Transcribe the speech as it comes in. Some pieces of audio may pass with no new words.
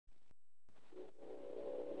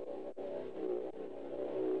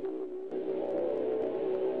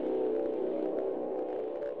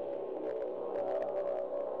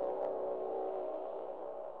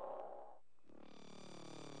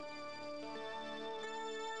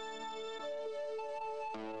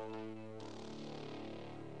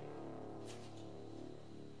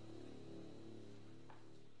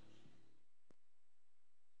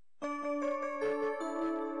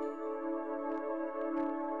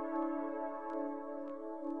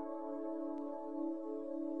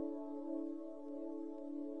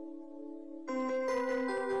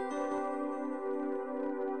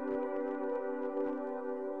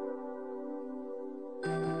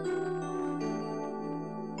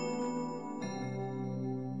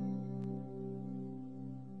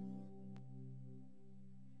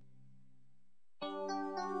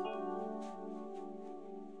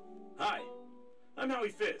I'm Howie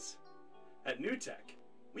Fizz. At NEWTECH,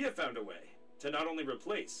 we have found a way to not only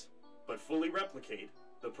replace, but fully replicate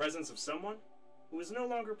the presence of someone who is no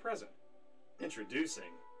longer present.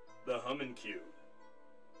 Introducing the Hummen Cube.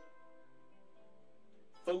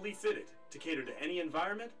 Fully fitted to cater to any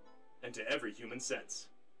environment and to every human sense.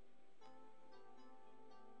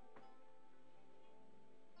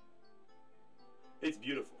 It's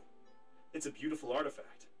beautiful. It's a beautiful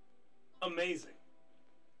artifact. Amazing.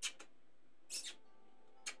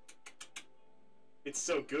 It's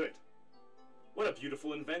so good. What a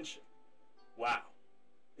beautiful invention. Wow.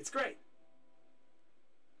 It's great.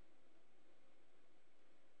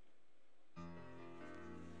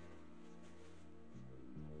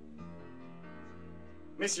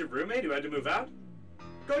 Miss your roommate who had to move out?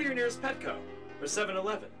 Go to your nearest Petco or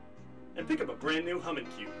 7-Eleven and pick up a brand new Hummen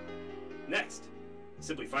Cube. Next,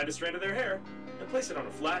 simply find a strand of their hair and place it on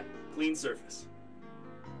a flat, clean surface.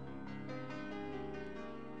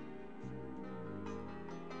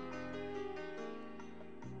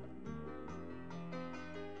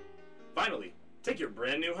 Finally, take your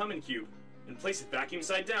brand new Hummen Cube and place it vacuum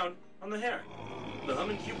side down on the hair. The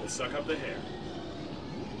Hummen Cube will suck up the hair.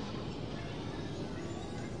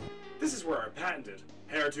 This is where our patented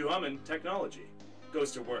hair-to-Hummen technology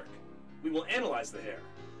goes to work. We will analyze the hair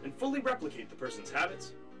and fully replicate the person's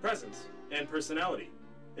habits, presence, and personality.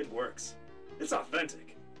 It works. It's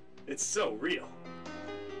authentic. It's so real.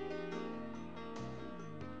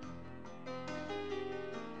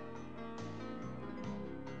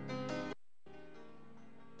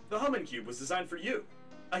 The Hummen Cube was designed for you,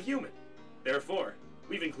 a human. Therefore,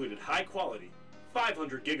 we've included high-quality,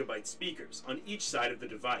 500 gigabyte speakers on each side of the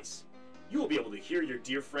device. You will be able to hear your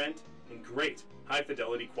dear friend in great,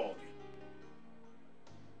 high-fidelity quality.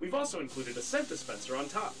 We've also included a scent dispenser on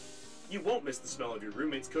top. You won't miss the smell of your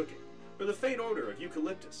roommate's cooking, or the faint odor of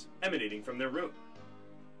eucalyptus emanating from their room.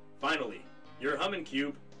 Finally, your Hummen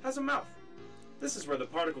Cube has a mouth. This is where the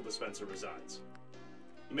particle dispenser resides.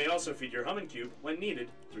 You may also feed your Hummen Cube when needed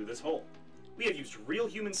through this hole. We have used real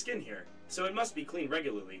human skin here, so it must be cleaned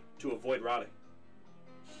regularly to avoid rotting.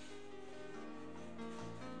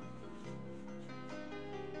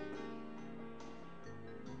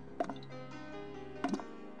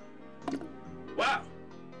 Wow!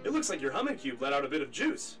 It looks like your Hummen Cube let out a bit of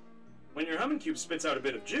juice. When your Hummen Cube spits out a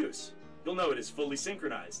bit of juice, you'll know it is fully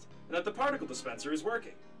synchronized and that the particle dispenser is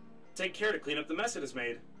working. Take care to clean up the mess it has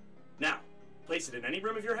made. Now, place it in any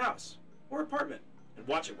room of your house or apartment and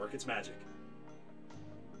watch it work its magic.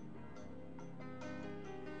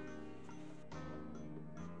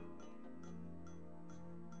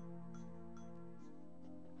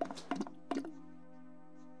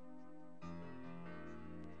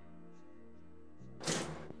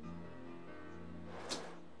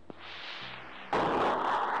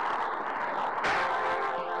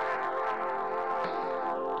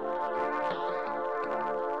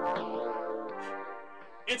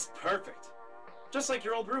 It's perfect! Just like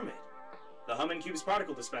your old roommate. The Hummen Cube's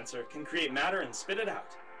particle dispenser can create matter and spit it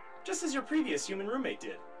out, just as your previous human roommate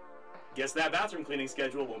did. Guess that bathroom cleaning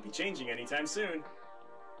schedule won't be changing anytime soon.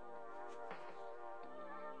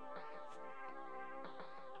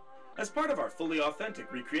 As part of our fully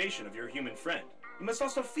authentic recreation of your human friend, you must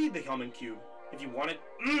also feed the Hummen Cube if you want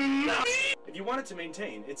it to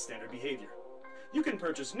maintain its standard behavior. You can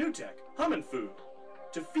purchase NEWTECH Hummen Food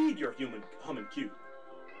to feed your human Hummen Cube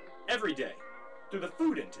every day through the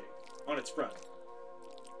food intake on its front.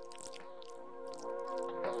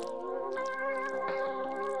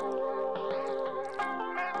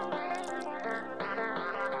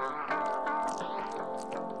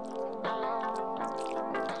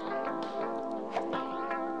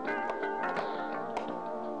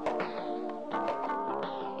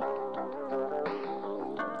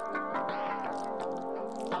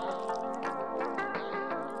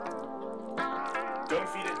 Don't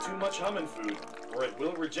feed it too much Hummen food, or it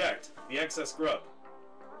will reject the excess grub.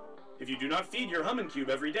 If you do not feed your Hummen Cube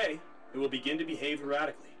every day, it will begin to behave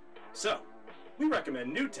erratically. So, we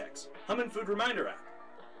recommend NEWTECH's Hummen Food Reminder app.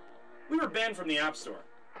 We were banned from the App Store,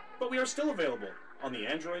 but we are still available on the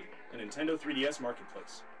Android and Nintendo 3DS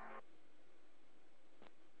marketplace.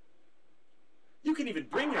 You can even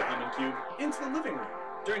bring your Hummen Cube into the living room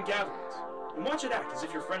during gatherings and watch it act as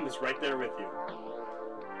if your friend was right there with you.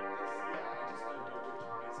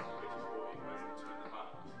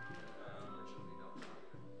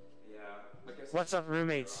 What's up,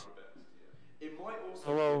 roommates?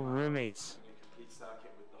 Hello, roommates.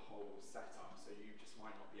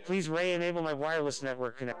 Please re-enable my wireless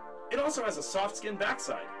network connect. It also has a soft skin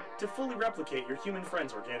backside to fully replicate your human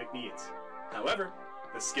friend's organic needs. However,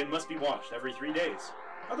 the skin must be washed every 3 days.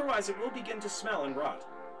 Otherwise, it will begin to smell and rot.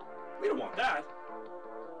 We don't want that.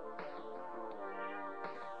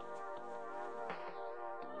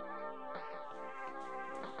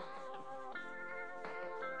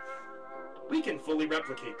 We can fully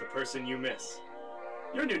replicate the person you miss.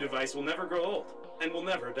 Your new device will never grow old, and will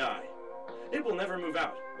never die. It will never move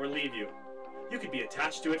out or leave you. You could be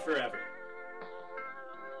attached to it forever.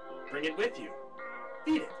 Bring it with you.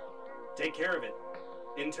 Feed it. Take care of it.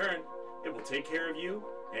 In turn, it will take care of you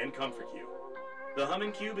and comfort you. The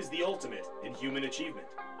Hummen Cube is the ultimate in human achievement.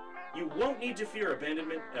 You won't need to fear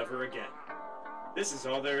abandonment ever again. This is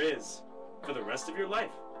all there is for the rest of your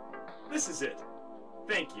life. This is it.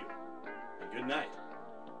 Thank you, and good night.